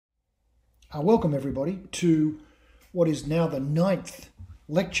Welcome everybody to what is now the 9th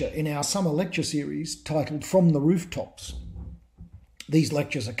lecture in our summer lecture series titled From the Rooftops. These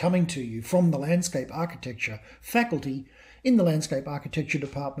lectures are coming to you from the Landscape Architecture faculty in the Landscape Architecture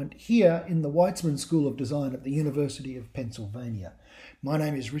Department here in the Weitzman School of Design at the University of Pennsylvania. My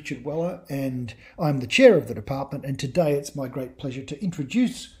name is Richard Weller and I'm the chair of the department, and today it's my great pleasure to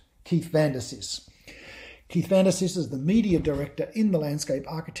introduce Keith VanDerSys. Keith VanDerSys is the Media Director in the Landscape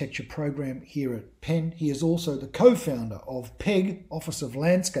Architecture program here at Penn. He is also the co-founder of PEG, Office of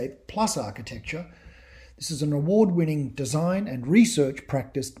Landscape Plus Architecture. This is an award-winning design and research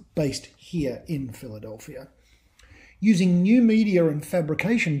practice based here in Philadelphia. Using new media and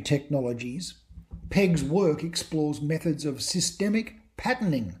fabrication technologies, PEG's work explores methods of systemic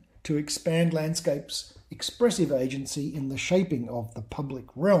patterning to expand landscape's expressive agency in the shaping of the public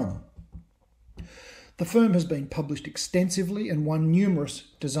realm. The firm has been published extensively and won numerous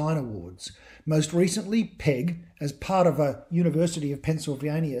design awards. Most recently, PEG, as part of a University of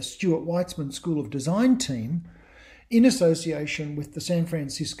Pennsylvania Stuart Weitzman School of Design team, in association with the San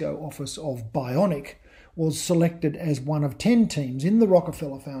Francisco office of Bionic, was selected as one of 10 teams in the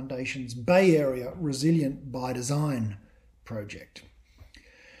Rockefeller Foundation's Bay Area Resilient by Design project.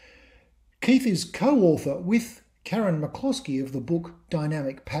 Keith is co-author with Karen McCloskey of the book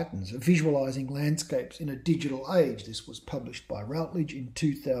Dynamic Patterns, Visualizing Landscapes in a Digital Age. This was published by Routledge in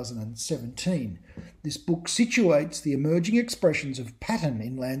 2017. This book situates the emerging expressions of pattern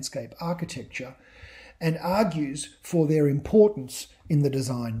in landscape architecture and argues for their importance in the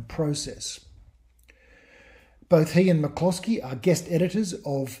design process. Both he and McCloskey are guest editors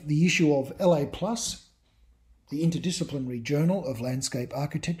of the issue of LA Plus, the interdisciplinary journal of landscape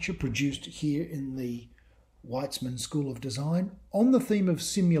architecture produced here in the Weitzman School of Design, on the theme of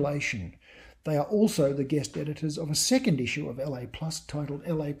simulation. They are also the guest editors of a second issue of LA Plus titled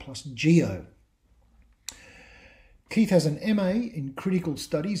LA Plus Geo. Keith has an MA in Critical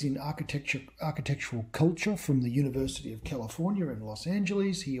Studies in Architectural Culture from the University of California in Los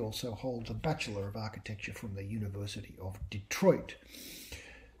Angeles. He also holds a Bachelor of Architecture from the University of Detroit.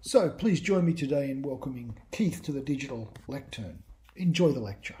 So please join me today in welcoming Keith to the digital lectern. Enjoy the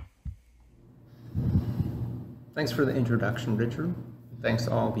lecture. Thanks for the introduction, Richard. Thanks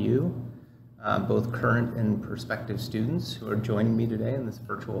to all of you, both current and prospective students who are joining me today in this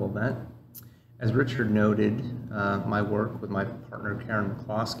virtual event. As Richard noted, my work with my partner Karen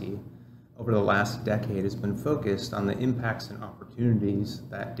McCloskey over the last decade has been focused on the impacts and opportunities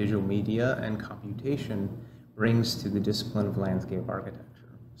that digital media and computation brings to the discipline of landscape architecture.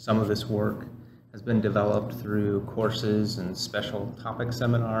 Some of this work has been developed through courses and special topic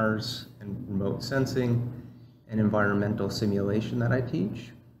seminars and remote sensing and environmental simulation that I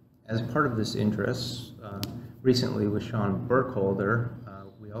teach. As part of this interest, recently with Sean Burkholder,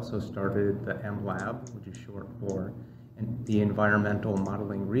 we also started the MLab, which is short for the Environmental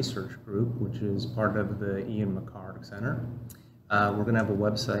Modeling Research Group, which is part of the Ian McHarg Center. We're gonna have a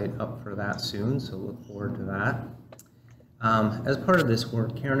website up for that soon, so look forward to that. As part of this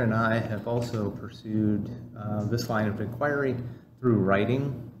work, Karen and I have also pursued this line of inquiry through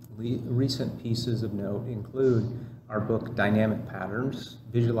writing. Recent pieces of note include our book Dynamic Patterns,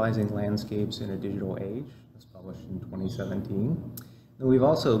 Visualizing Landscapes in a Digital Age. It's published in 2017. And we've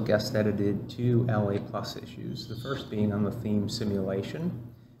also guest edited 2 LA Plus issues, the first being on the theme simulation,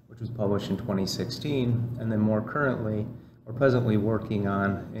 which was published in 2016, and then more currently, we're presently working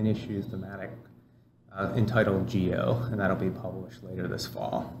on an issue thematic entitled Geo, and that'll be published later this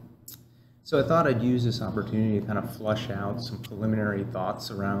fall. So I thought I'd use this opportunity to kind of flush out some preliminary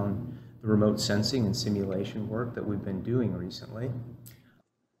thoughts around the remote sensing and simulation work that we've been doing recently.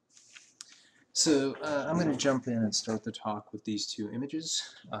 So I'm going to jump in and start the talk with these 2 images.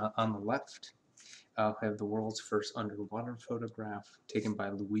 On the left, I'll have the world's first underwater photograph taken by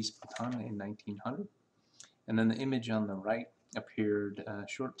Luis Botana in 1900. And then the image on the right appeared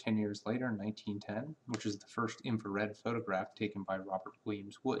short 10 years later in 1910, which is the first infrared photograph taken by Robert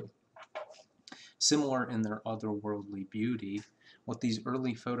Williams Wood. Similar in their otherworldly beauty, what these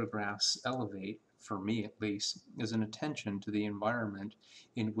early photographs elevate, for me at least, is an attention to the environment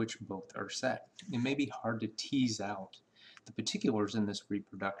in which both are set. It may be hard to tease out the particulars in this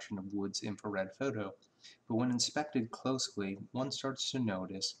reproduction of Wood's infrared photo, but when inspected closely, one starts to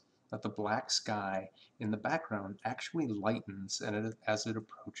notice that the black sky in the background actually lightens as it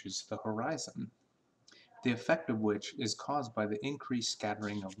approaches the horizon, the effect of which is caused by the increased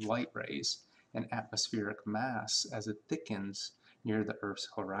scattering of light rays and atmospheric mass as it thickens near the Earth's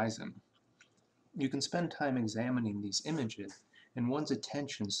horizon. You can spend time examining these images, and one's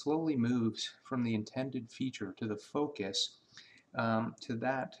attention slowly moves from the intended feature to the focus to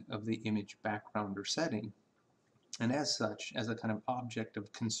that of the image background or setting. And as such, as a kind of object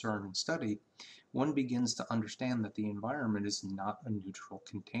of concern and study, one begins to understand that the environment is not a neutral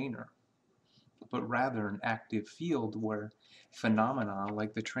container, but rather an active field where phenomena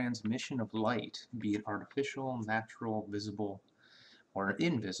like the transmission of light, be it artificial, natural, visible, or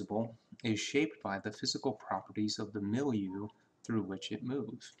invisible, is shaped by the physical properties of the milieu through which it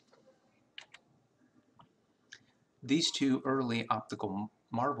moves. These two early optical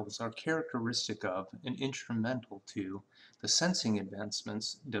marvels are characteristic of and instrumental to the sensing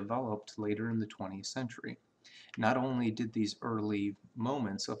advancements developed later in the 20th century. Not only did these early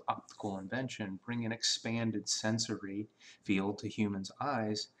moments of optical invention bring an expanded sensory field to humans'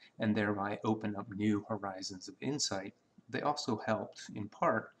 eyes and thereby open up new horizons of insight, they also helped, in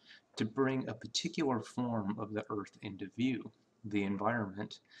part, to bring a particular form of the Earth into view. The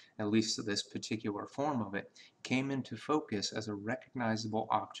environment, at least this particular form of it, came into focus as a recognizable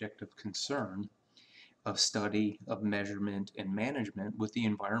object of concern, of study, of measurement, and management with the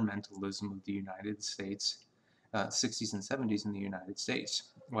environmentalism of the United States, 60s and 70s in the United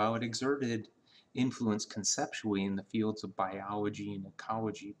States. While it exerted influence conceptually in the fields of biology and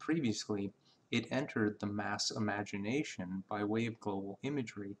ecology previously, it entered the mass imagination by way of global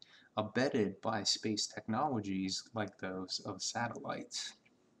imagery, abetted by space technologies like those of satellites.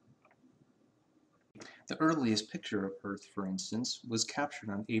 The earliest picture of Earth, for instance, was captured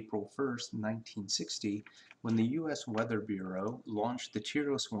on April 1st, 1960, when the U.S. Weather Bureau launched the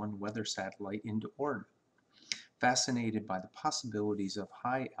TIROS-1 weather satellite into orbit. Fascinated by the possibilities of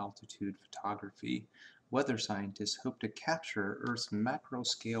high-altitude photography, weather scientists hope to capture Earth's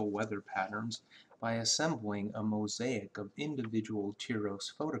macro-scale weather patterns by assembling a mosaic of individual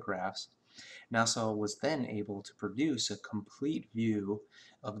TIROS photographs. NASA was then able to produce a complete view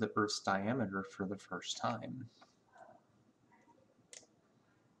of the Earth's diameter for the first time.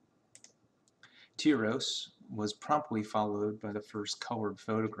 TIROS was promptly followed by the first colored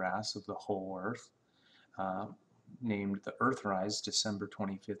photographs of the whole Earth, named the Earthrise, December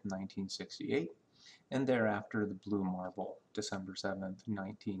 25, 1968, and thereafter the Blue Marble, December 7,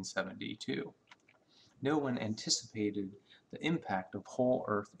 1972. No one anticipated the impact of whole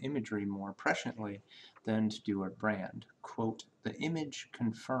Earth imagery more presciently than Stuart Brand. Quote, "The image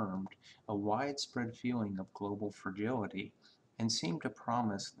confirmed a widespread feeling of global fragility and seemed to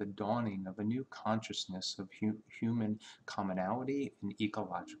promise the dawning of a new consciousness of human commonality and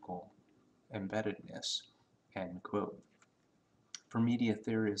ecological embeddedness." End quote. For media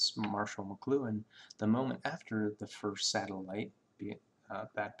theorist Marshall McLuhan, the moment after the first satellite,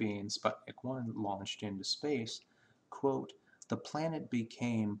 that being Sputnik 1, launched into space, quote, "The planet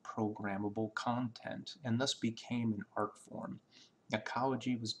became programmable content and thus became an art form.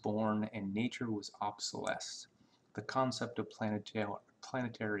 Ecology was born and nature was obsolesced. The concept of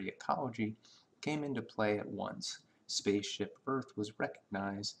planetary ecology came into play at once. Spaceship Earth was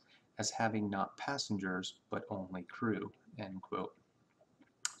recognized as having not passengers but only crew." End quote.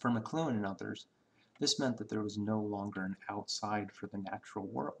 For McLuhan and others, this meant that there was no longer an outside for the natural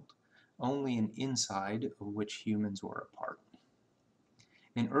world, only an inside of which humans were a part.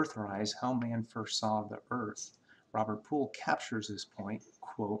 In Earthrise, How Man First Saw the Earth, Robert Poole captures this point,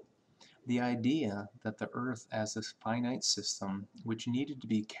 quote, "The idea that the Earth as a finite system, which needed to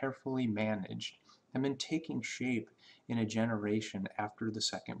be carefully managed, had been taking shape in a generation after the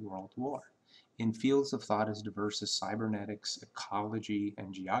Second World War, in fields of thought as diverse as cybernetics, ecology,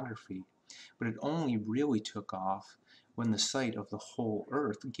 and geography, but it only really took off when the sight of the whole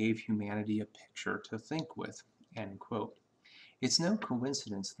Earth gave humanity a picture to think with." End quote. It's no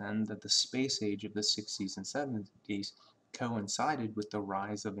coincidence, then, that the space age of the 60s and 70s coincided with the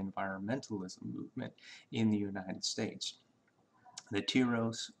rise of environmentalism movement in the United States. The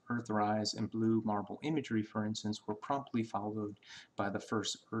TIROS, Earthrise, and Blue Marble imagery, for instance, were promptly followed by the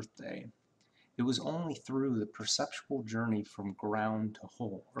first Earth Day. It was only through the perceptual journey from ground to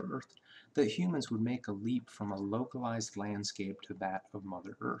whole Earth that humans would make a leap from a localized landscape to that of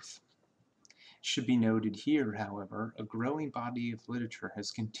Mother Earth. It should be noted here, however, a growing body of literature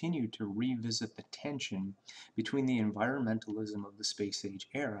has continued to revisit the tension between the environmentalism of the space age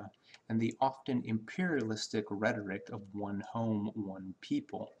era and the often imperialistic rhetoric of one home, one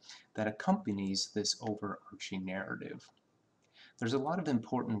people that accompanies this overarching narrative. There's a lot of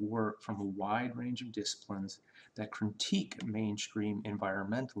important work from a wide range of disciplines that critique mainstream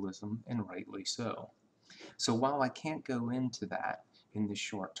environmentalism, and rightly so. So while I can't go into that in this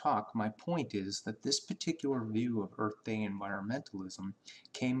short talk, my point is that this particular view of Earth Day environmentalism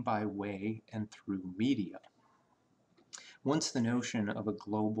came by way and through media. Once the notion of a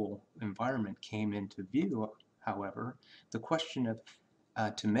global environment came into view, however, the question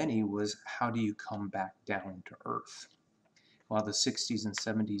to many was, how do you come back down to earth? While the 60s and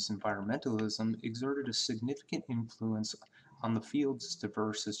 70s environmentalism exerted a significant influence on the fields as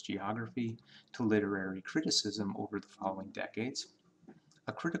diverse as geography to literary criticism over the following decades,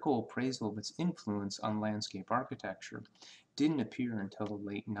 a critical appraisal of its influence on landscape architecture didn't appear until the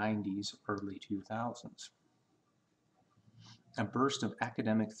late 90s, early 2000s. A burst of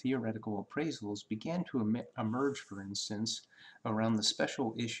academic theoretical appraisals began to emerge, for instance, around the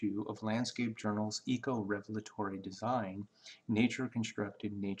special issue of Landscape Journal's Eco-Revelatory Design, Nature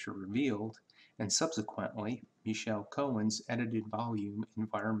Constructed, Nature Revealed, and subsequently Michelle Cohen's edited volume,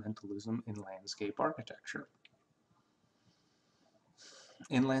 Environmentalism in Landscape Architecture.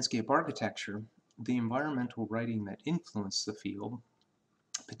 In landscape architecture, the environmental writing that influenced the field,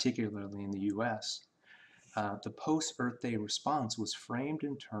 particularly in the US, the post-Earth Day response was framed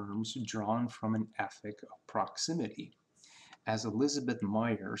in terms drawn from an ethic of proximity. As Elizabeth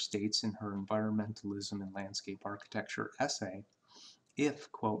Meyer states in her Environmentalism in Landscape Architecture essay,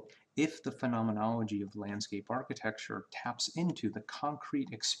 quote, if the phenomenology of landscape architecture taps into the concrete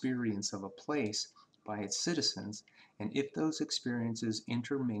experience of a place by its citizens, and if those experiences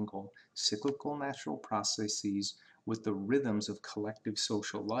intermingle cyclical natural processes with the rhythms of collective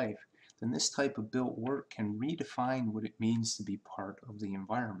social life, then this type of built work can redefine what it means to be part of the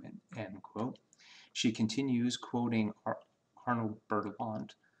environment, end quote. She continues, quoting Arnold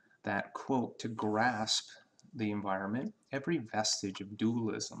Berthelot, that, quote, to grasp the environment, every vestige of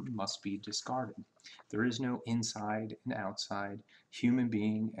dualism must be discarded. There is no inside and outside, human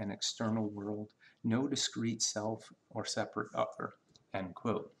being and external world, no discrete self or separate other, end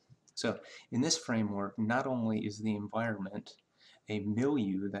quote. So in this framework, not only is the environment a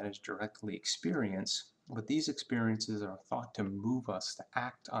milieu that is directly experienced, but these experiences are thought to move us to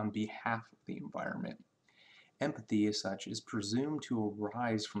act on behalf of the environment. Empathy, as such, is presumed to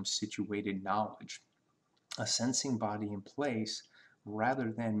arise from situated knowledge, a sensing body in place,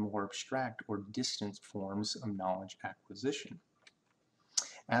 rather than more abstract or distant forms of knowledge acquisition.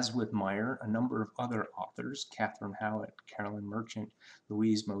 As with Meyer, a number of other authors, Catherine Howitt, Carolyn Merchant,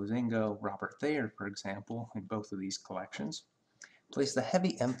 Louise Mozingo, Robert Thayer, for example, in both of these collections, place the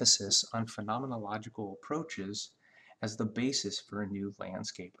heavy emphasis on phenomenological approaches as the basis for a new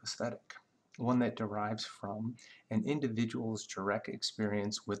landscape aesthetic, one that derives from an individual's direct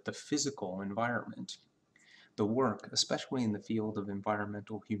experience with the physical environment. The work, especially in the field of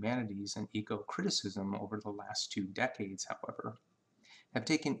environmental humanities and eco-criticism over the last 2 decades, however, have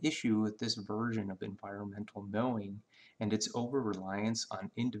taken issue with this version of environmental knowing and its over-reliance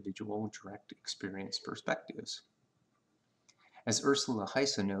on individual direct experience perspectives. As Ursula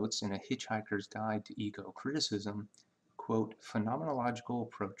Heise notes in A Hitchhiker's Guide to Eco-Criticism, quote, phenomenological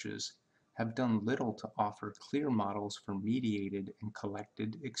approaches have done little to offer clear models for mediated and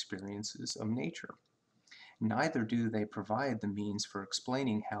collected experiences of nature. Neither do they provide the means for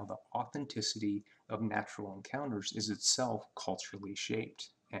explaining how the authenticity of natural encounters is itself culturally shaped,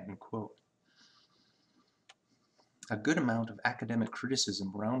 end quote. A good amount of academic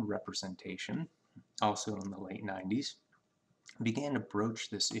criticism around representation, also in the late 90s, began to broach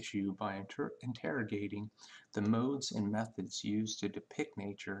this issue by interrogating the modes and methods used to depict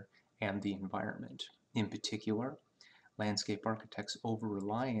nature and the environment. In particular, landscape architects'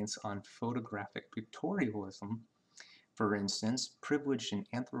 over-reliance on photographic pictorialism, for instance, privileged an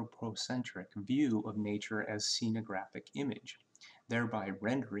anthropocentric view of nature as scenographic image, thereby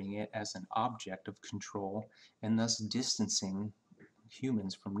rendering it as an object of control and thus distancing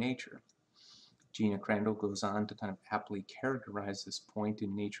humans from nature. Gina Crandall goes on to kind of aptly characterize this point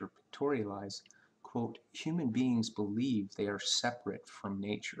in Nature Pictorialized, quote, human beings believe they are separate from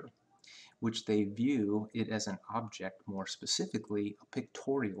nature, which they view it as an object, more specifically, a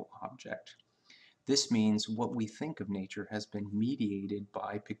pictorial object. This means what we think of nature has been mediated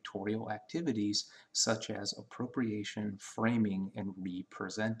by pictorial activities such as appropriation, framing, and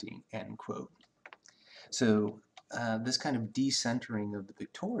representing, end quote. So this kind of decentering of the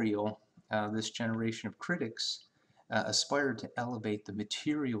pictorial, this generation of critics aspired to elevate the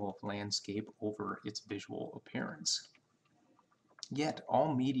material of landscape over its visual appearance. Yet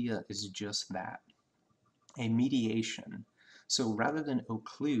all media is just that, a mediation. So rather than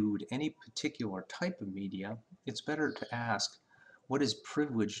occlude any particular type of media, it's better to ask what is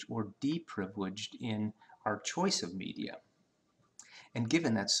privileged or deprivileged in our choice of media. And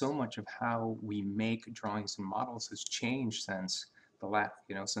given that so much of how we make drawings and models has changed since the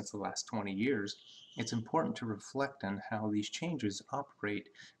last 20 years, it's important to reflect on how these changes operate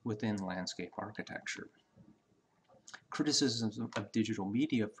within landscape architecture. Criticisms of digital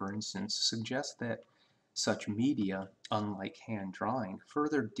media, for instance, suggest that Such media, unlike hand drawing,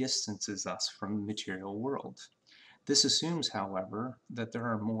 further distances us from the material world. This assumes, however, that there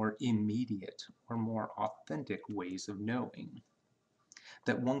are more immediate or more authentic ways of knowing,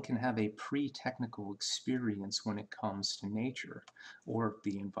 that one can have a pre-technical experience when it comes to nature or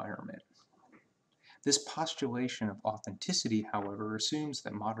the environment. This postulation of authenticity, however, assumes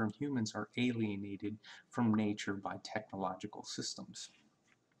that modern humans are alienated from nature by technological systems.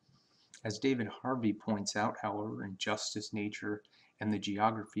 As David Harvey points out, however, in Justice, Nature, and the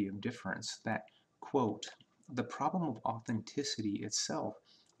Geography of Difference, that, quote, the problem of authenticity itself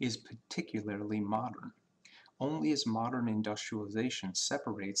is particularly modern. Only as modern industrialization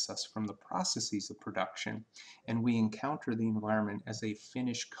separates us from the processes of production and we encounter the environment as a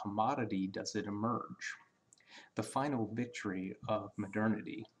finished commodity does it emerge. The final victory of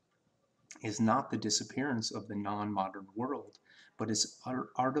modernity is not the disappearance of the non-modern world, but its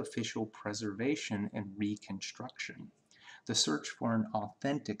artificial preservation and reconstruction. The search for an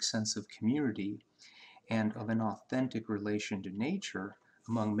authentic sense of community and of an authentic relation to nature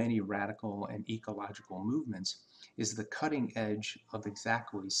among many radical and ecological movements is the cutting edge of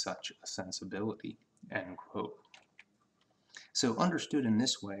exactly such a sensibility, end quote. So understood in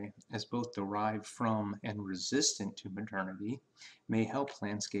this way, as both derived from and resistant to modernity, may help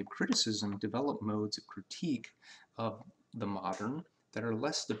landscape criticism develop modes of critique of the modern that are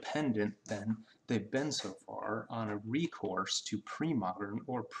less dependent than they've been so far on a recourse to pre-modern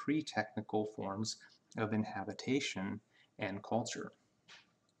or pre-technical forms of inhabitation and culture.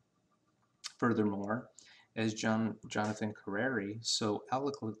 Furthermore, as Jonathan Carreri so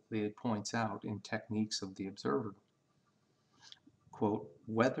eloquently points out in Techniques of the Observer, quote,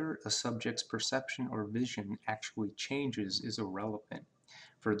 whether a subject's perception or vision actually changes is irrelevant,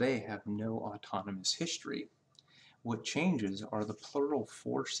 for they have no autonomous history. What changes are the plural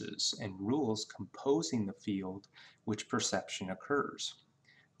forces and rules composing the field which perception occurs.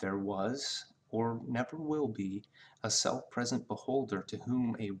 There was, or never will be, a self-present beholder to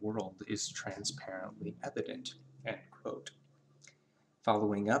whom a world is transparently evident, end quote.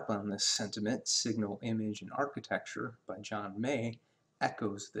 Following up on this sentiment, Signal, Image, and Architecture by John May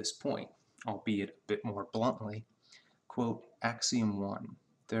echoes this point, albeit a bit more bluntly. Quote, Axiom 1,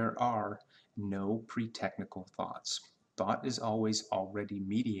 there are no pre-technical thoughts. Thought is always already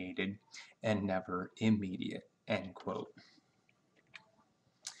mediated and never immediate, end quote.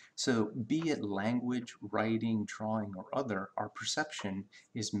 So be it language, writing, drawing, or other, our perception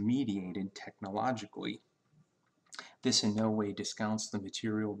is mediated technologically. This in no way discounts the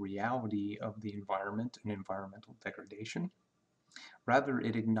material reality of the environment and environmental degradation. Rather,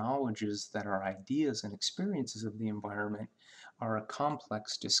 it acknowledges that our ideas and experiences of the environment are a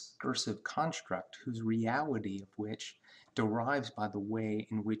complex discursive construct whose reality of which derives by the way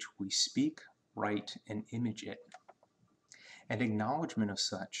in which we speak, write, and image it. An acknowledgement of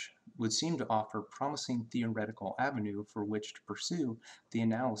such would seem to offer promising theoretical avenue for which to pursue the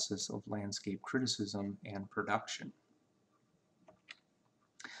analysis of landscape criticism and production.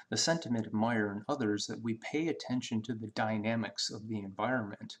 The sentiment of Meyer and others that we pay attention to the dynamics of the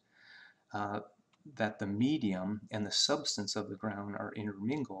environment, that the medium and the substance of the ground are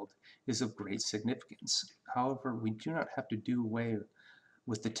intermingled, is of great significance. However, we do not have to do away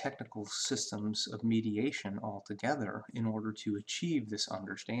with the technical systems of mediation altogether in order to achieve this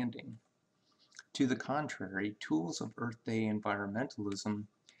understanding. To the contrary, tools of Earth Day environmentalism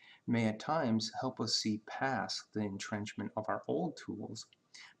may at times help us see past the entrenchment of our old tools,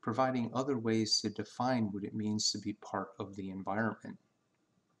 providing other ways to define what it means to be part of the environment.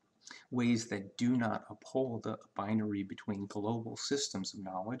 Ways that do not uphold a binary between global systems of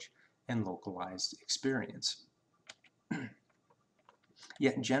knowledge and localized experience.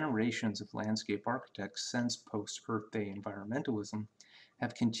 Yet generations of landscape architects since post-Earth Day environmentalism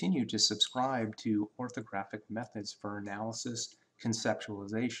have continued to subscribe to orthographic methods for analysis,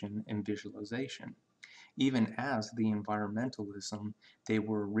 conceptualization, and visualization, even as the environmentalism they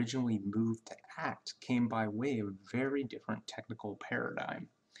were originally moved to act came by way of a very different technical paradigm.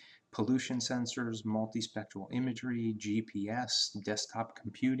 Pollution sensors, multispectral imagery, GPS, desktop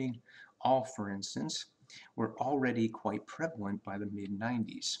computing, all, for instance, were already quite prevalent by the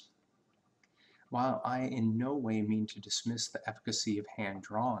mid-90s. While I in no way mean to dismiss the efficacy of hand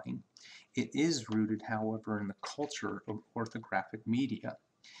drawing, it is rooted, however, in the culture of orthographic media,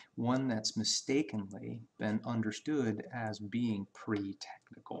 one that's mistakenly been understood as being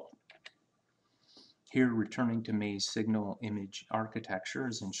pre-technical. Here, returning to May's signal image architecture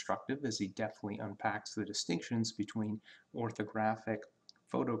is instructive as he deftly unpacks the distinctions between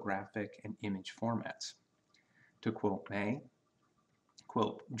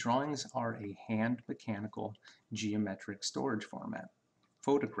Quote, drawings are a hand mechanical geometric storage format.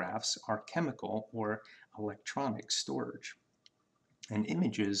 Photographs are chemical or electronic storage. And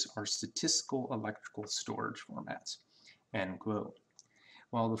images are statistical electrical storage formats. End quote.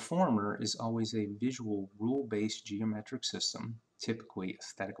 While the former is always a visual rule-based geometric system, typically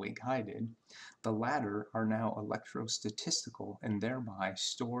aesthetically guided, the latter are now electrostatistical and thereby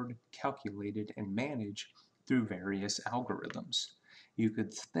stored, calculated, and managed through various algorithms. You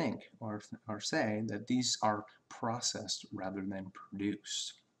could think or say that these are processed rather than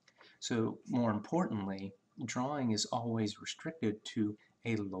produced. So more importantly, drawing is always restricted to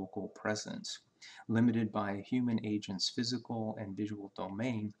a local presence, limited by a human agent's physical and visual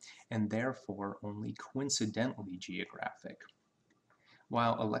domain, and therefore only coincidentally geographic.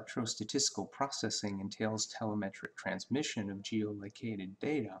 While electrostatistical processing entails telemetric transmission of geolocated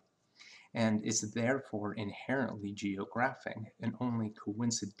data, and is therefore inherently geographic and only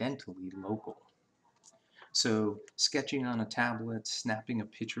coincidentally local. So sketching on a tablet, snapping a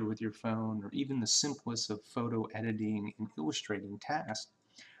picture with your phone, or even the simplest of photo editing and illustrating tasks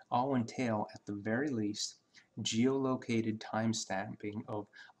all entail, at the very least, geolocated timestamping of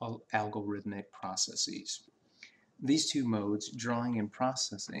algorithmic processes. These two modes, drawing and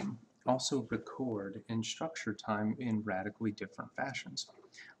processing, also record and structure time in radically different fashions.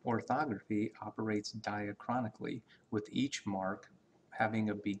 Orthography operates diachronically, with each mark having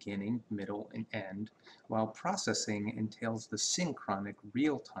a beginning, middle, and end, while processing entails the synchronic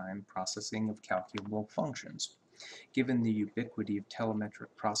real-time processing of calculable functions. Given the ubiquity of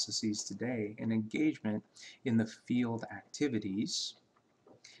telemetric processes today and engagement in the field activities,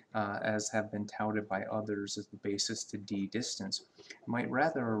 as have been touted by others as the basis to d-distance, might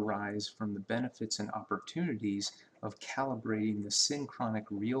rather arise from the benefits and opportunities of calibrating the synchronic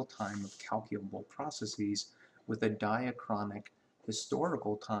real-time of calculable processes with a diachronic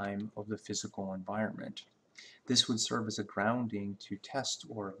historical time of the physical environment. This would serve as a grounding to test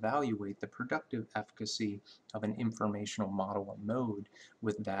or evaluate the productive efficacy of an informational model or mode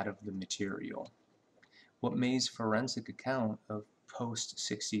with that of the material. What May's forensic account of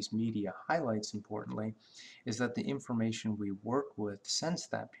post-60s media highlights, importantly, is that the information we work with since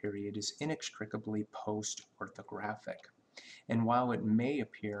that period is inextricably post-orthographic. And while it may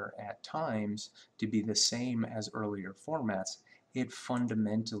appear at times to be the same as earlier formats, it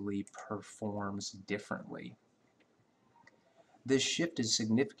fundamentally performs differently. This shift is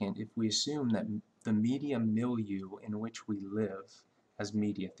significant if we assume that the media milieu in which we live, as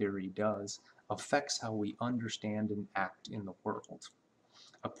media theory does, affects how we understand and act in the world.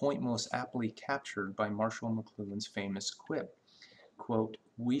 A point most aptly captured by Marshall McLuhan's famous quip, quote,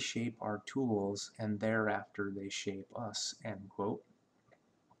 "We shape our tools and thereafter they shape us," end quote.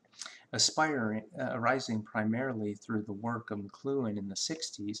 Arising primarily through the work of McLuhan in the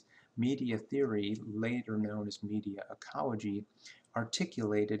 60s, media theory, later known as media ecology,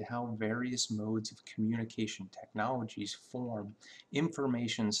 articulated how various modes of communication technologies form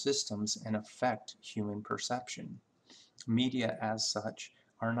information systems and affect human perception. Media, as such,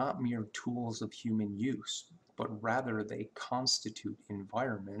 are not mere tools of human use, but rather they constitute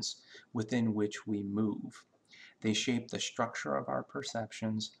environments within which we move. They shape the structure of our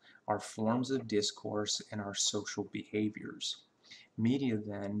perceptions, our forms of discourse, and our social behaviors. Media,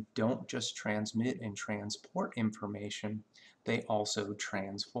 then, don't just transmit and transport information, they also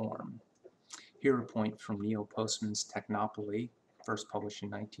transform. Here a point from Neil Postman's Technopoly, first published in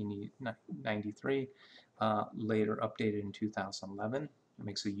 1993, later updated in 2011. It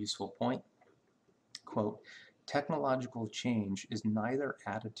makes a useful point. Quote, "Technological change is neither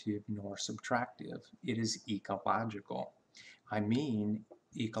additive nor subtractive. It is ecological. I mean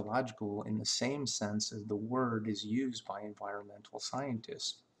ecological in the same sense as the word is used by environmental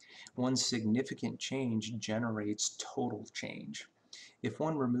scientists. One significant change generates total change. If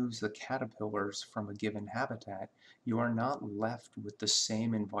one removes the caterpillars from a given habitat, you are not left with the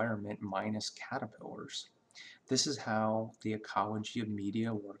same environment minus caterpillars. This is how the ecology of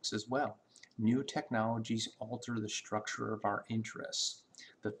media works as well. New technologies alter the structure of our interests,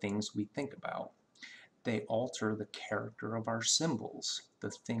 the things we think about. They alter the character of our symbols, the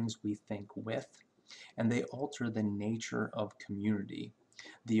things we think with, and they alter the nature of community,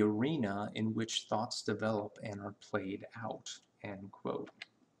 the arena in which thoughts develop and are played out." End quote.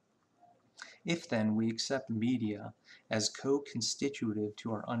 If then we accept media as co-constitutive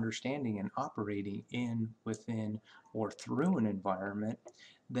to our understanding and operating in, within, or through an environment,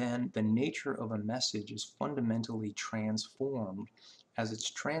 then the nature of a message is fundamentally transformed as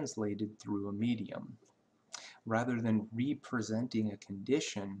it's translated through a medium. Rather than representing a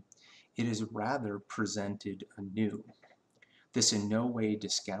condition, it is rather presented anew. This in no way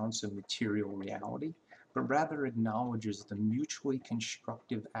discounts a material reality, but rather acknowledges the mutually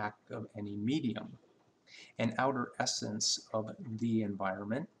constructive act of any medium. An outer essence of the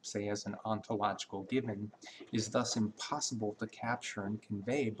environment, say as an ontological given, is thus impossible to capture and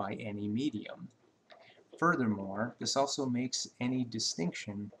convey by any medium. Furthermore, this also makes any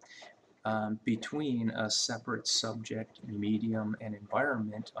distinction between a separate subject, medium, and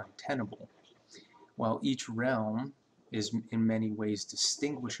environment untenable. While each realm is in many ways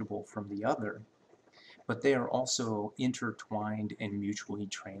distinguishable from the other, but they are also intertwined and mutually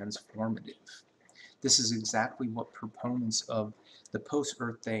transformative. This is exactly what proponents of the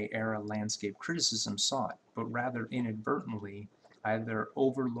post-Earth Day era landscape criticism sought, but rather inadvertently either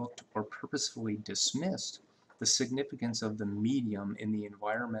overlooked or purposefully dismissed the significance of the medium in the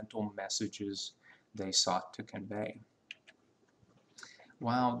environmental messages they sought to convey.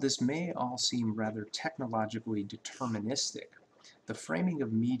 While this may all seem rather technologically deterministic, the framing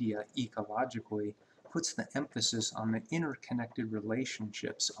of media ecologically puts the emphasis on the interconnected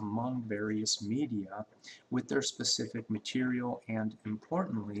relationships among various media with their specific material and,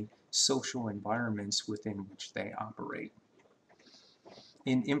 importantly, social environments within which they operate.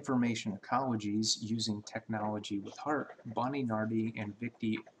 In Information Ecologies, Using Technology with Heart, Bonnie Nardi and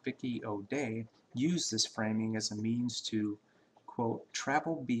Vicky O'Day use this framing as a means to, quote,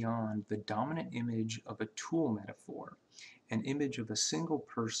 travel beyond the dominant image of a tool metaphor, an image of a single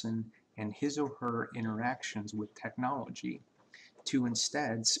person and his or her interactions with technology, to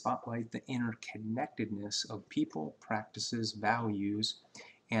instead spotlight the interconnectedness of people, practices, values,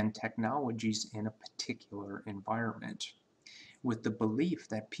 and technologies in a particular environment, with the belief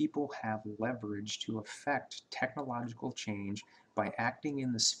that people have leverage to affect technological change by acting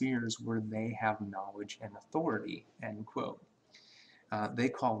in the spheres where they have knowledge and authority, end quote. They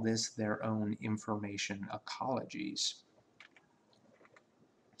call this their own information ecologies.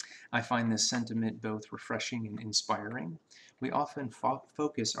 I find this sentiment both refreshing and inspiring. We often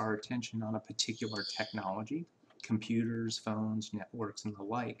focus our attention on a particular technology, computers, phones, networks, and the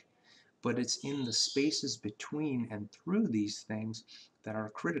like, but it's in the spaces between and through these things that are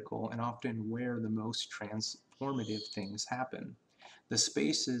critical and often where the most transformative things happen. The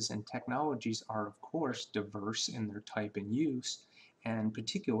spaces and technologies are, of course, diverse in their type and use, and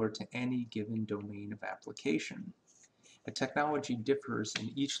particular to any given domain of application. A technology differs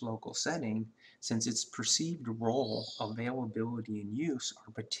in each local setting since its perceived role, availability, and use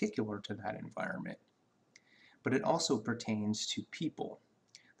are particular to that environment. But it also pertains to people.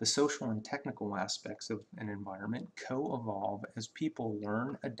 The social and technical aspects of an environment co-evolve as people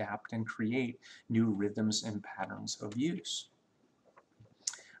learn, adapt, and create new rhythms and patterns of use.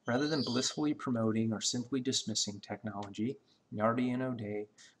 Rather than blissfully promoting or simply dismissing technology, Nardi and O'Day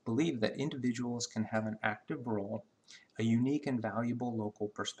believe that individuals can have an active role, a unique and valuable local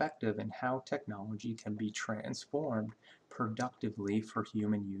perspective in how technology can be transformed productively for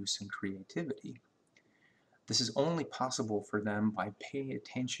human use and creativity. This is only possible for them by paying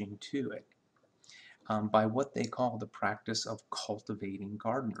attention to it, by what they call the practice of cultivating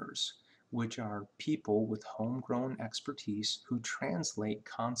gardeners, which are people with homegrown expertise who translate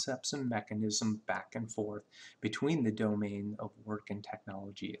concepts and mechanisms back and forth between the domain of work and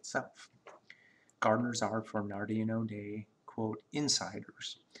technology itself. Gardeners are, for Nardi and O'Day, quote,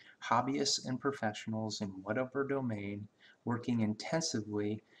 insiders, hobbyists and professionals in whatever domain, working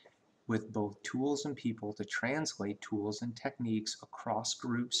intensively with both tools and people to translate tools and techniques across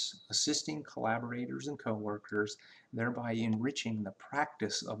groups, assisting collaborators and coworkers, thereby enriching the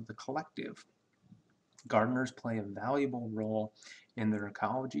practice of the collective. Gardeners play a valuable role in their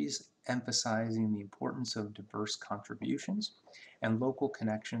ecologies, emphasizing the importance of diverse contributions and local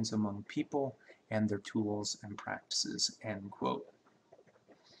connections among people and their tools and practices, end quote.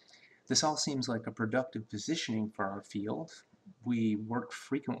 This all seems like a productive positioning for our field. We work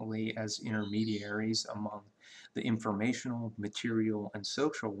frequently as intermediaries among the informational, material, and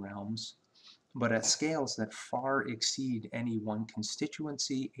social realms, but at scales that far exceed any one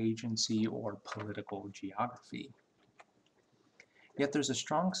constituency, agency, or political geography. Yet there's a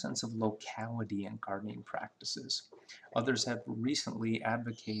strong sense of locality in gardening practices. Others have recently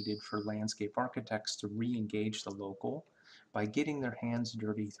advocated for landscape architects to re-engage the local by getting their hands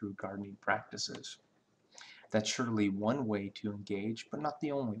dirty through gardening practices. That's surely one way to engage, but not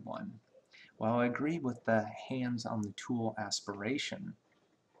the only one. While I agree with the hands on the tool aspiration,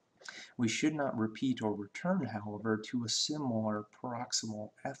 we should not repeat or return, however, to a similar proximal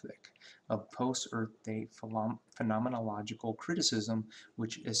ethic of post-Earth Day phenomenological criticism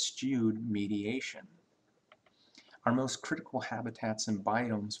which eschewed mediation. Our most critical habitats and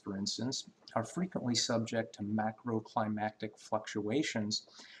biomes, for instance, are frequently subject to macroclimatic fluctuations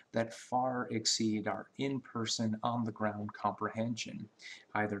that far exceed our in-person, on-the-ground comprehension,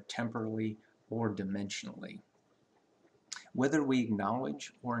 either temporally or dimensionally. Whether we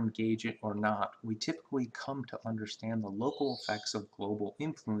acknowledge or engage it or not, we typically come to understand the local effects of global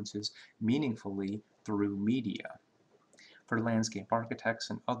influences meaningfully through media. For landscape architects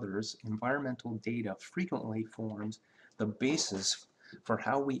and others, environmental data frequently forms the basis for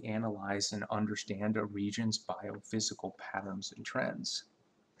how we analyze and understand a region's biophysical patterns and trends.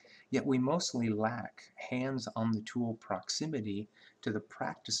 Yet we mostly lack hands-on-the-tool proximity to the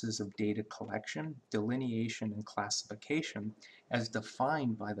practices of data collection, delineation, and classification as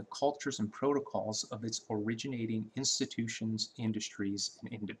defined by the cultures and protocols of its originating institutions, industries,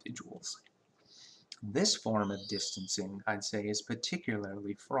 and individuals. This form of distancing, I'd say, is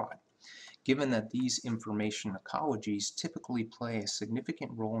particularly fraught, given that these information ecologies typically play a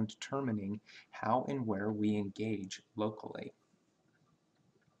significant role in determining how and where we engage locally.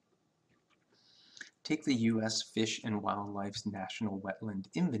 Take the U.S. Fish and Wildlife's National Wetland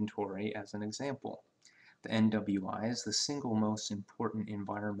Inventory as an example. The NWI is the single most important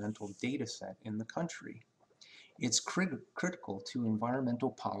environmental data set in the country. It's critical to environmental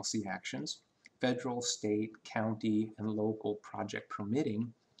policy actions, federal, state, county, and local project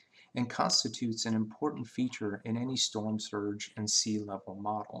permitting, and constitutes an important feature in any storm surge and sea level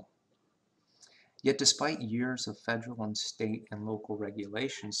model. Yet despite years of federal and state and local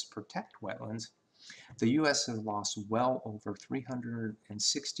regulations to protect wetlands, the U.S. has lost well over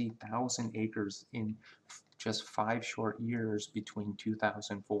 360,000 acres in just 5 short years between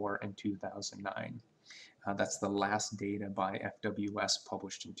 2004 and 2009. That's the last data by FWS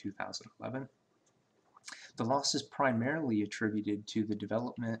published in 2011. The loss is primarily attributed to the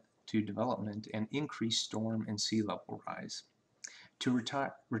development and increased storm and sea level rise. To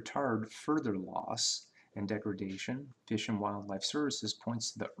retard further loss and degradation, Fish and Wildlife Services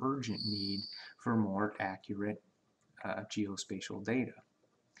points to the urgent need for more accurate geospatial data.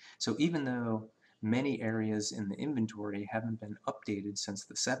 So even though many areas in the inventory haven't been updated since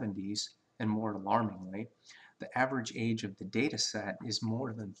the 70s, and more alarmingly, the average age of the data set is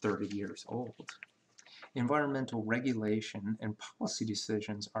more than 30 years old. Environmental regulation and policy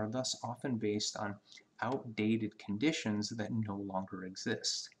decisions are thus often based on outdated conditions that no longer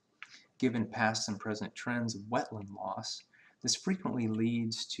exist. Given past and present trends of wetland loss, this frequently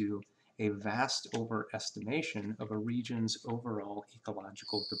leads to a vast overestimation of a region's overall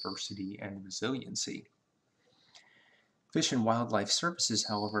ecological diversity and resiliency. Fish and Wildlife Services,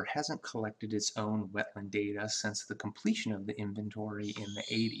 however, hasn't collected its own wetland data since the completion of the inventory in the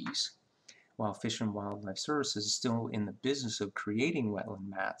 80s. While Fish and Wildlife Services is still in the business of creating wetland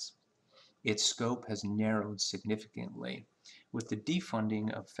maps, its scope has narrowed significantly, with the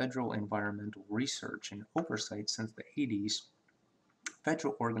defunding of federal environmental research and oversight since the 80s.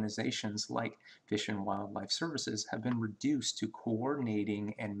 Federal organizations like Fish and Wildlife Services have been reduced to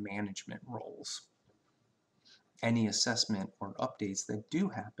coordinating and management roles. Any assessment or updates that do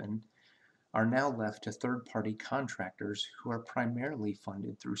happen are now left to third-party contractors who are primarily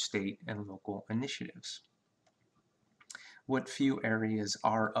funded through state and local initiatives. What few areas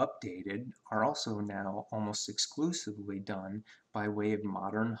are updated are also now almost exclusively done by way of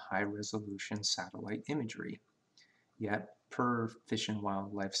modern high-resolution satellite imagery. Yet, per Fish and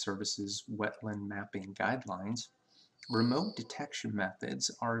Wildlife Services wetland mapping guidelines, remote detection methods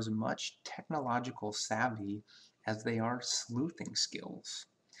are as much technological savvy as they are sleuthing skills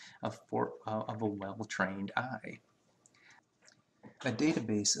of a well-trained eye. A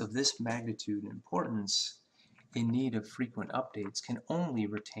database of this magnitude and importance in need of frequent updates can only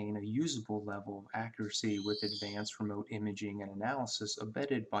retain a usable level of accuracy with advanced remote imaging and analysis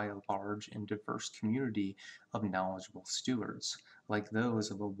abetted by a large and diverse community of knowledgeable stewards, like those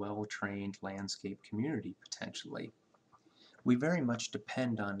of a well-trained landscape community potentially. We very much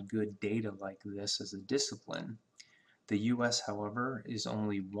depend on good data like this as a discipline. The U.S., however, is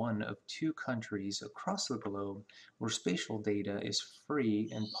only one of 2 countries across the globe where spatial data is free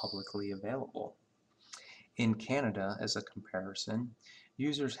and publicly available. In Canada, as a comparison,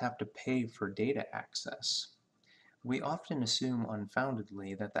 users have to pay for data access. We often assume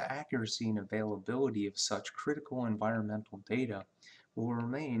unfoundedly that the accuracy and availability of such critical environmental data will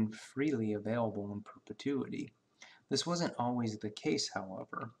remain freely available in perpetuity. This wasn't always the case,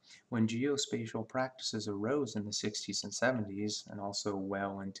 however. When geospatial practices arose in the 60s and 70s, and also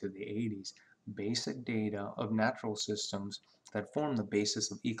well into the 80s, basic data of natural systems that form the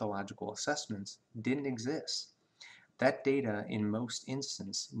basis of ecological assessments didn't exist. That data, in most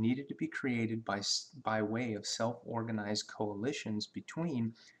instances, needed to be created by way of self-organized coalitions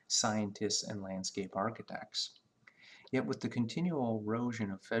between scientists and landscape architects. Yet with the continual erosion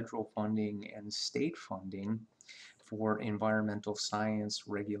of federal funding and state funding for environmental science,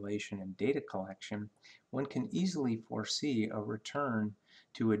 regulation, and data collection, one can easily foresee a return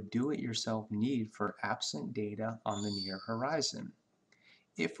to a do-it-yourself need for absent data on the near horizon.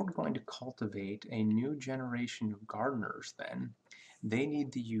 If we're going to cultivate a new generation of gardeners, then, they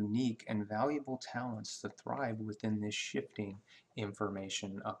need the unique and valuable talents to thrive within this shifting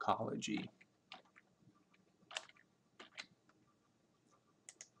information ecology.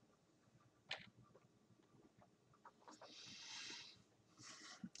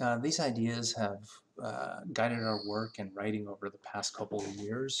 These ideas have guided our work and writing over the past couple of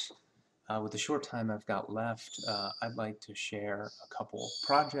years. With the short time I've got left, I'd like to share a couple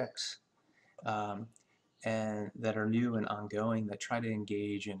projects and that are new and ongoing that try to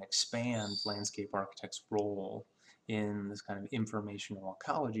engage and expand landscape architects' role in this kind of informational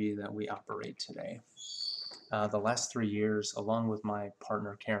ecology that we operate today. The last 3 years, along with my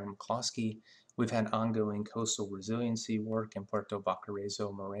partner Karen McCloskey, we've had ongoing coastal resiliency work in Puerto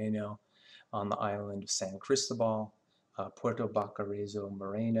Bacarrezo Moreno on the island of San Cristobal. Puerto Bacarrezo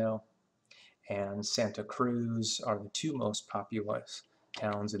Moreno and Santa Cruz are the two most populous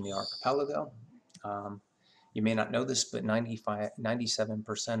towns in the archipelago. You may not know this, but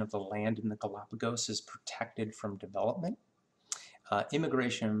 97% of the land in the Galapagos is protected from development.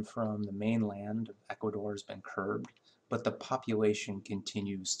 Immigration from the mainland of Ecuador has been curbed, but the population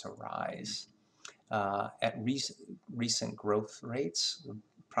continues to rise. At recent growth rates,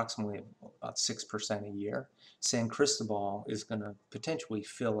 approximately about 6% a year, San Cristobal is going to potentially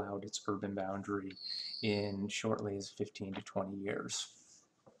fill out its urban boundary in shortly as 15 to 20 years.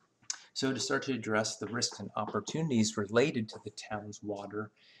 So to start to address the risks and opportunities related to the town's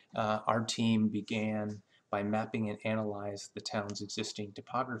water, our team began by mapping and analyzing the town's existing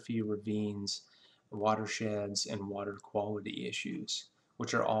topography, ravines, watersheds, and water quality issues,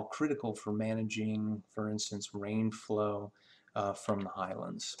 which are all critical for managing, for instance, rain flow from the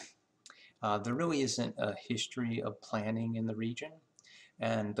highlands. There really isn't a history of planning in the region,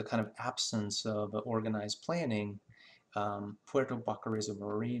 and the kind of absence of organized planning, Puerto Bacarrezo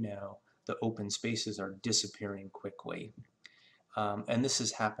Moreno, the open spaces are disappearing quickly. And this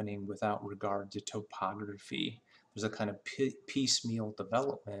is happening without regard to topography. There's a kind of piecemeal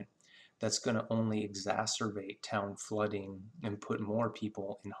development that's going to only exacerbate town flooding and put more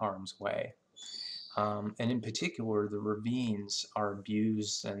people in harm's way. And in particular, the ravines are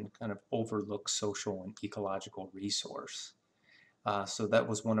abused and kind of overlooked social and ecological resource. So that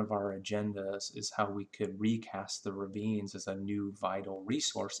was one of our agendas, is how we could recast the ravines as a new vital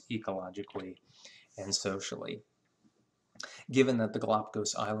resource ecologically and socially. Given that the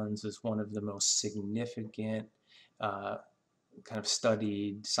Galapagos Islands is one of the most significant kind of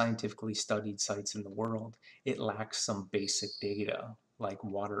scientifically studied sites in the world, it lacks some basic data like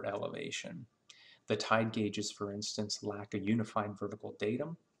water elevation. The tide gauges, for instance, lack a unified vertical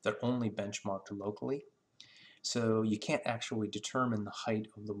datum. They're only benchmarked locally. So you can't actually determine the height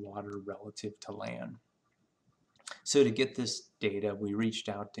of the water relative to land. So to get this data, we reached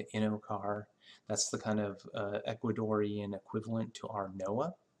out to INOCAR. That's the kind of Ecuadorian equivalent to our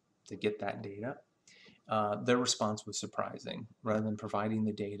NOAA, to get that data. Their response was surprising. Rather than providing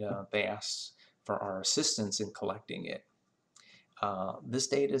the data, they asked for our assistance in collecting it. This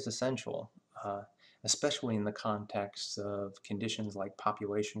data is essential, especially in the context of conditions like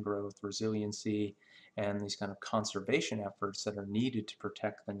population growth, resiliency, and these kind of conservation efforts that are needed to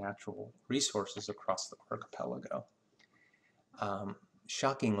protect the natural resources across the archipelago.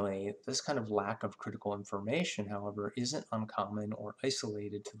 Shockingly, this kind of lack of critical information, however, isn't uncommon or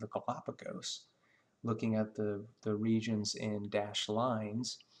isolated to the Galapagos. Looking at the regions in dashed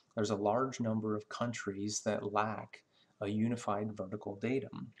lines, there's a large number of countries that lack a unified vertical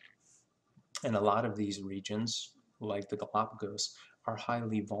datum. And a lot of these regions, like the Galapagos, are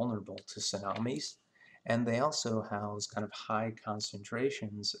highly vulnerable to tsunamis, and they also house kind of high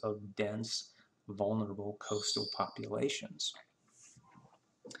concentrations of dense, vulnerable coastal populations.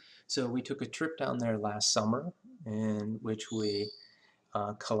 So we took a trip down there last summer, in which we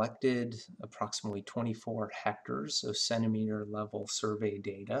collected approximately 24 hectares of centimeter level survey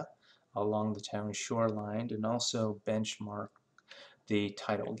data along the town's shoreline, and also benchmarked the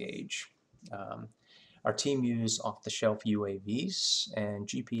tidal gauge. Our team used off-the-shelf UAVs and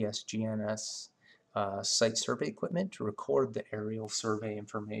GPS GNS site survey equipment to record the aerial survey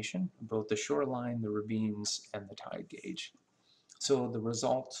information, both the shoreline, the ravines, and the tide gauge. So the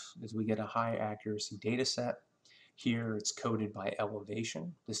result is we get a high accuracy data set, Here it's coded by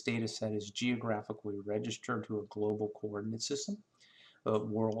elevation. This data set is geographically registered to a global coordinate system, a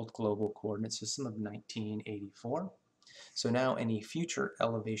World Global Coordinate System of 1984. So now any future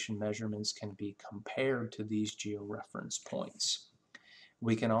elevation measurements can be compared to these georeference points.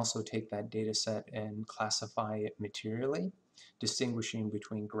 We can also take that data set and classify it materially, distinguishing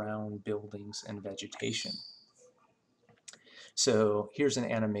between ground, buildings, and vegetation. So here's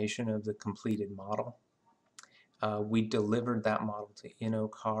an animation of the completed model. We delivered that model to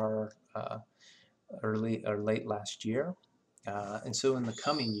InnoCar late last year. And so in the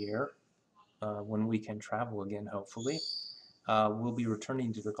coming year, when we can travel again, hopefully, we'll be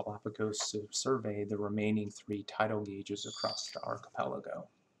returning to the Galapagos to survey the remaining 3 tidal gauges across the archipelago.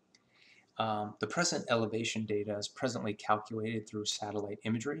 The present elevation data is presently calculated through satellite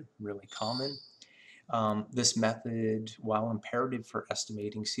imagery, really common. This method, while imperative for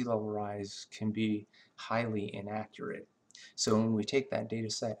estimating sea level rise, can be highly inaccurate. So when we take that data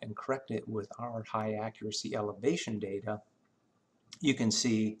set and correct it with our high accuracy elevation data, you can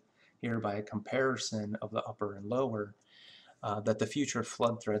see here by a comparison of the upper and lower that the future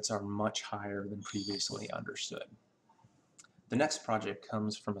flood threats are much higher than previously understood. The next project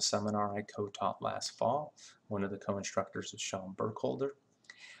comes from a seminar I co-taught last fall. One of the co-instructors is Sean Burkholder.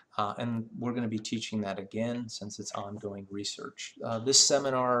 And we're going to be teaching that again since it's ongoing research. This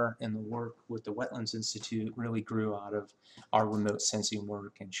seminar and the work with the Wetlands Institute really grew out of our remote sensing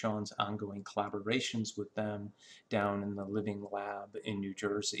work and Sean's ongoing collaborations with them down in the Living Lab in New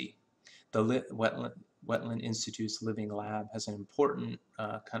Jersey. The Wetland Institute's Living Lab has an important,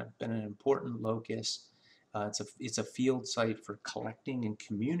 been an important locus. It's a field site for collecting and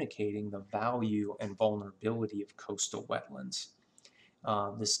communicating the value and vulnerability of coastal wetlands.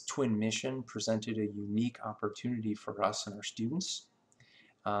 This twin mission presented a unique opportunity for us and our students.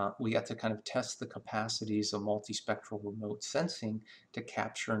 We got to kind of test the capacities of multispectral remote sensing to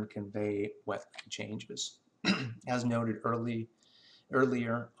capture and convey wetland changes. As noted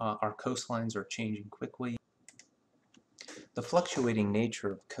earlier, our coastlines are changing quickly. The fluctuating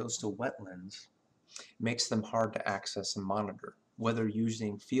nature of coastal wetlands makes them hard to access and monitor, whether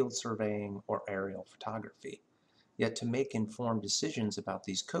using field surveying or aerial photography. Yet to make informed decisions about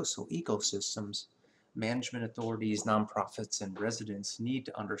these coastal ecosystems, management authorities, nonprofits, and residents need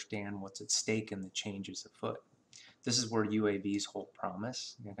to understand what's at stake in the changes afoot. This is where UAVs hold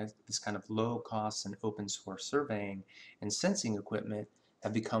promise. This kind of low cost and open source surveying and sensing equipment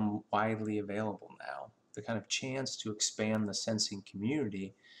have become widely available now. The kind of chance to expand the sensing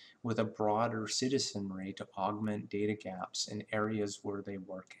community with a broader citizenry to augment data gaps in areas where they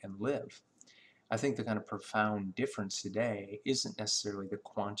work and live. I think the kind of profound difference today isn't necessarily the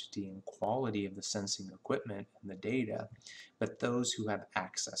quantity and quality of the sensing equipment and the data, but those who have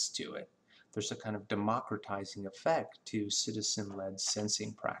access to it. There's a kind of democratizing effect to citizen-led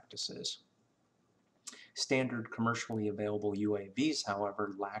sensing practices. Standard commercially available UAVs,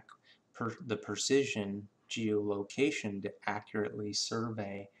 however, lack the precision geolocation to accurately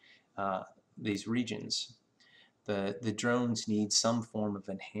survey these regions. The drones need some form of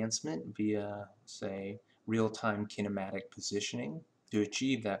enhancement via, say, real-time kinematic positioning to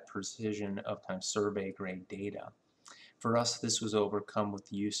achieve that precision of kind of survey-grade data. For us, this was overcome with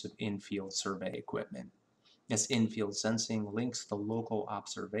the use of in-field survey equipment. This in-field sensing links the local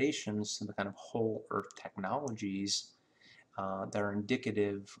observations to the kind of whole Earth technologies that are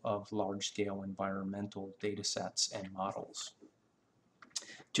indicative of large-scale environmental data sets and models.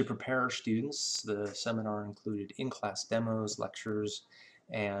 To prepare our students, the seminar included in-class demos, lectures,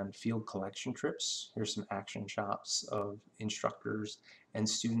 and field collection trips. Here's some action shots of instructors and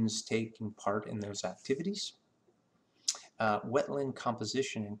students taking part in those activities. Wetland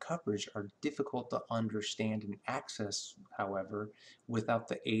composition and coverage are difficult to understand and access, however, without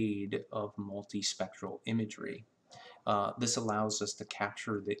the aid of multispectral imagery. This allows us to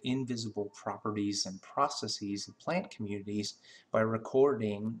capture the invisible properties and processes of plant communities by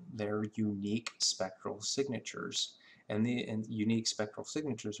recording their unique spectral signatures. And the unique spectral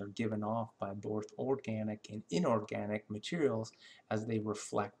signatures are given off by both organic and inorganic materials as they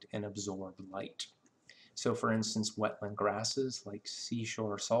reflect and absorb light. So for instance, wetland grasses like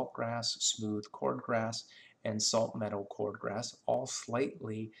seashore saltgrass, smooth cordgrass, and salt meadow cordgrass all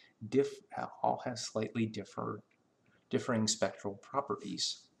have slightly differing spectral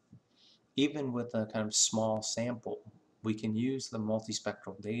properties. Even with a kind of small sample, we can use the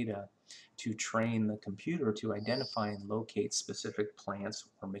multispectral data to train the computer to identify and locate specific plants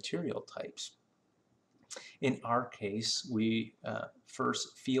or material types. In our case, we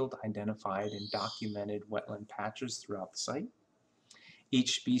first field identified and documented wetland patches throughout the site.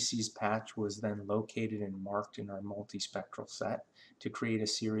 Each species patch was then located and marked in our multispectral set to create a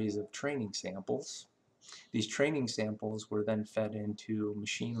series of training samples. These training samples were then fed into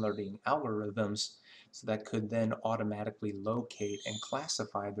machine learning algorithms so that could then automatically locate and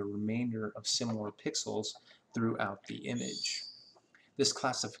classify the remainder of similar pixels throughout the image. This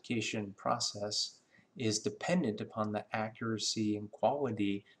classification process is dependent upon the accuracy and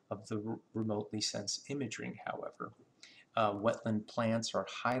quality of the remotely sensed imagery, however. Wetland plants are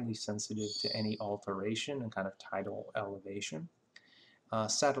highly sensitive to any alteration in kind of tidal elevation.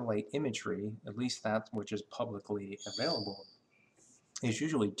 Satellite imagery, at least that which is publicly available, is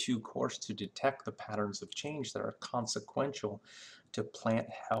usually too coarse to detect the patterns of change that are consequential to plant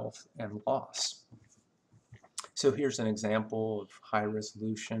health and loss. So here's an example of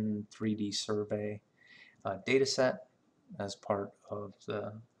high-resolution 3D survey data set as part of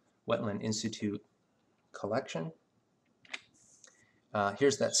the Wetland Institute collection.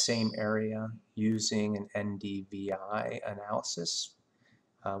 Here's that same area using an NDVI analysis,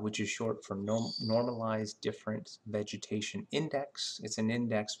 which is short for Normalized Different Vegetation Index. It's an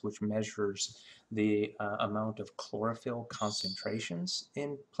index which measures the amount of chlorophyll concentrations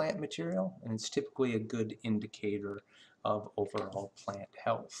in plant material, and it's typically a good indicator of overall plant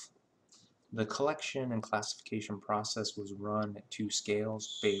health. The collection and classification process was run at 2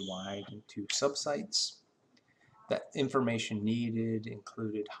 scales, bay-wide and 2 subsites. That information needed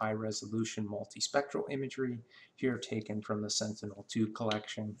included high-resolution multispectral imagery, here taken from the Sentinel-2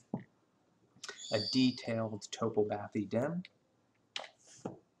 collection, a detailed topobathy DEM,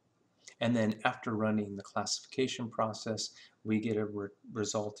 and then after running the classification process, we get a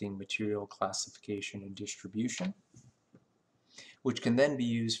resulting material classification and distribution, which can then be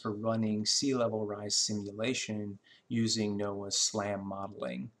used for running sea level rise simulation using NOAA's SLAM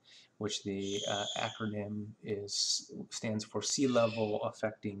modeling, which the acronym stands for Sea Level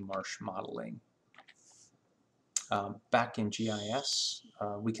Affecting Marsh Modeling. Back in GIS,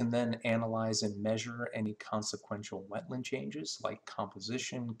 we can then analyze and measure any consequential wetland changes like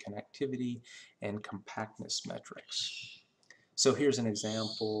composition, connectivity, and compactness metrics. So here's an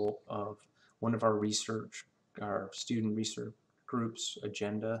example of one of our student research group's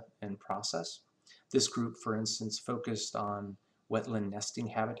agenda and process. This group, for instance, focused on wetland nesting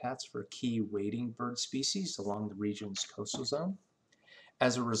habitats for key wading bird species along the region's coastal zone.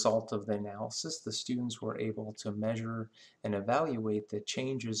 As a result of the analysis, the students were able to measure and evaluate the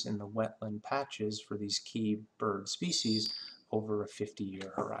changes in the wetland patches for these key bird species over a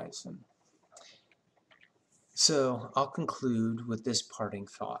 50-year horizon. So I'll conclude with this parting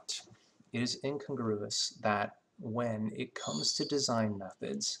thought. It is incongruous that when it comes to design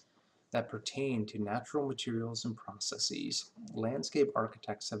methods that pertain to natural materials and processes, landscape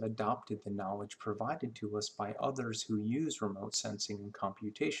architects have adopted the knowledge provided to us by others who use remote sensing and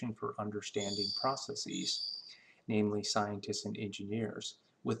computation for understanding processes, namely scientists and engineers,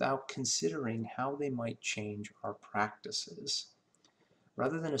 without considering how they might change our practices.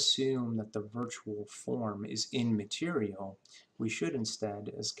 Rather than assume that the virtual form is immaterial, we should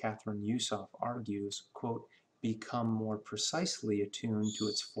instead, as Catherine Yusof argues, quote, become more precisely attuned to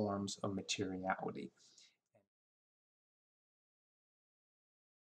its forms of materiality.